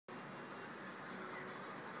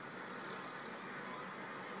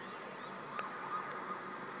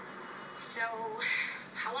So,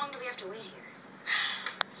 how long do we have to wait here?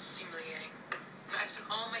 This is humiliating. I spent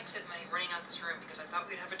all my tip money running out this room because I thought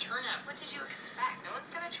we'd have a turnout. What did you expect? No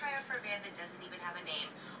one's gonna try out for a band that doesn't even have a name.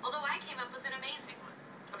 Although I came up with an amazing one.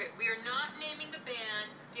 Okay, we are not naming the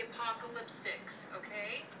band the Apocalyptics,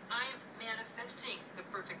 okay? I am manifesting the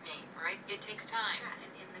perfect name, all right? It takes time. Yeah,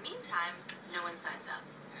 and in the meantime, no one signs up.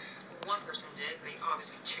 One person did. They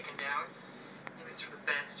obviously chickened out. Maybe it's for the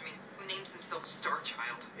best. I mean, who names themselves Star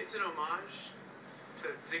Child? It's an homage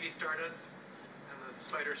to Ziggy Stardust and the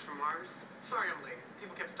Spiders from Mars. Sorry I'm late.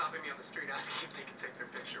 People kept stopping me on the street asking if they could take their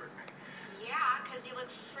picture with me. Yeah, because you look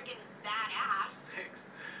friggin' badass. Thanks.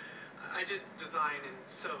 I did design and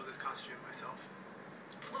sew this costume myself.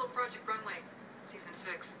 It's a little Project Runway, season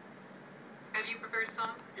 6. Have you prepared a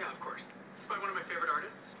song? Yeah, of course. It's by one of my favorite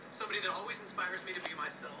artists. Somebody that always inspires me to be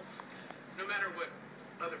myself, no matter what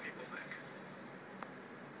other people think.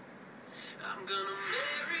 I'm gonna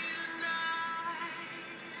marry the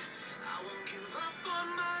night. I won't give up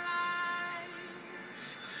on my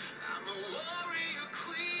life. I'm a warrior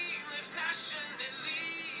queen, live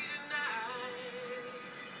passionately tonight.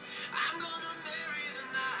 I'm gonna marry the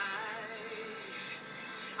night.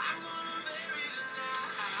 I'm gonna marry the night.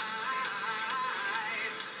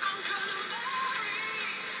 I'm gonna marry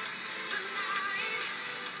the night.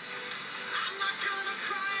 I'm not gonna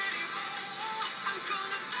cry anymore. I'm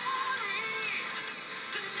gonna marry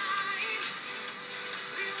the night.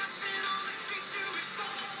 Leave nothing on the streets to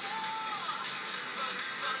explore.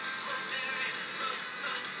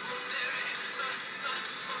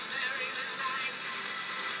 Marry the night.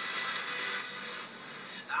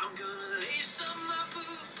 I'm gonna lace up my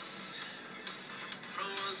boots, throw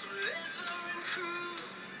on some leather and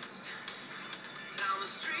cruise down the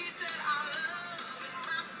street that I love in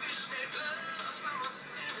my fishnet gloves. I'm a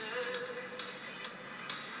sinner.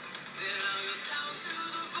 Then I'll go down to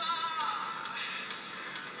the bar,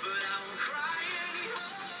 but I won't cry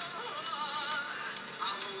anymore.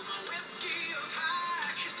 I'll hold my whiskey up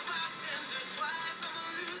high, kiss the bartender twice. I'm a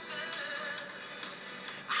loser.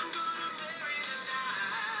 I'm gonna marry the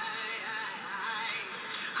night.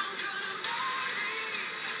 I'm gonna marry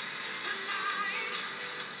the night.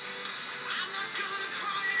 I'm not gonna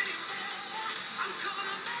cry anymore. I'm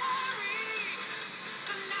gonna marry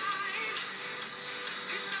the night.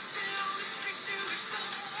 Leave nothing on the streets to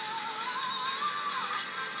explore.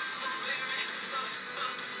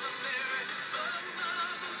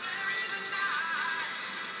 Marry the night.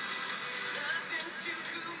 Nothing's too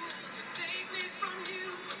cool to take me from you.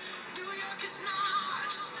 New York is not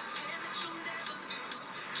just a town that you'll never lose.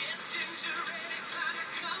 Get ginger ready, kinda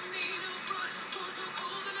Camino front. Put the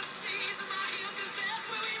holes in the seas of my heels, 'cause that's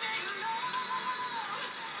where we make love.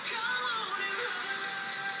 Come on and run.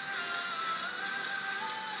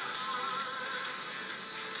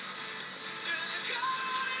 Turn the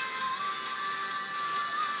car and run.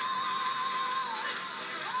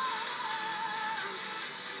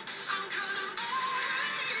 I'm gonna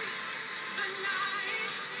marry the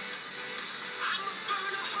night. I'ma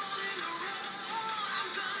burn a hole in the road. I'm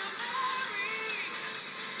gonna marry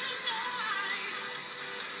the night.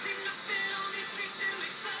 Leave nothing on these streets to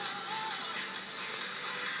explore.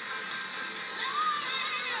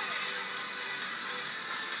 Marry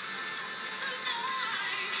the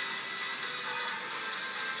night.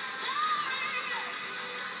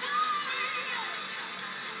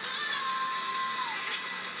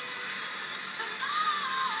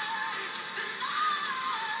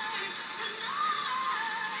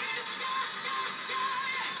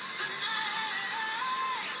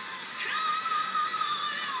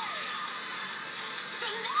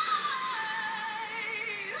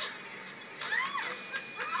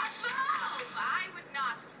 I would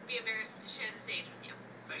not be embarrassed to share the stage with you.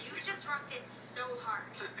 Thank You just rocked it so hard.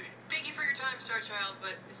 Thank you for your time, Star Child,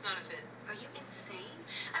 but it's not a fit. Are you insane?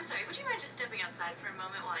 I'm sorry, would you mind just stepping outside for a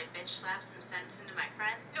moment while I bitch slap some sense into my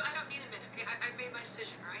friend? No, I don't need a minute. Okay, I've made my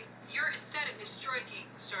decision, right? Your aesthetic is striking,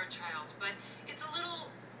 Star Child, but it's a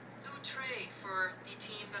little outre for the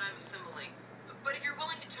team that I'm assembling. But if you're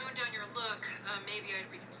willing to tone down your look, maybe I'd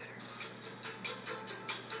reconsider.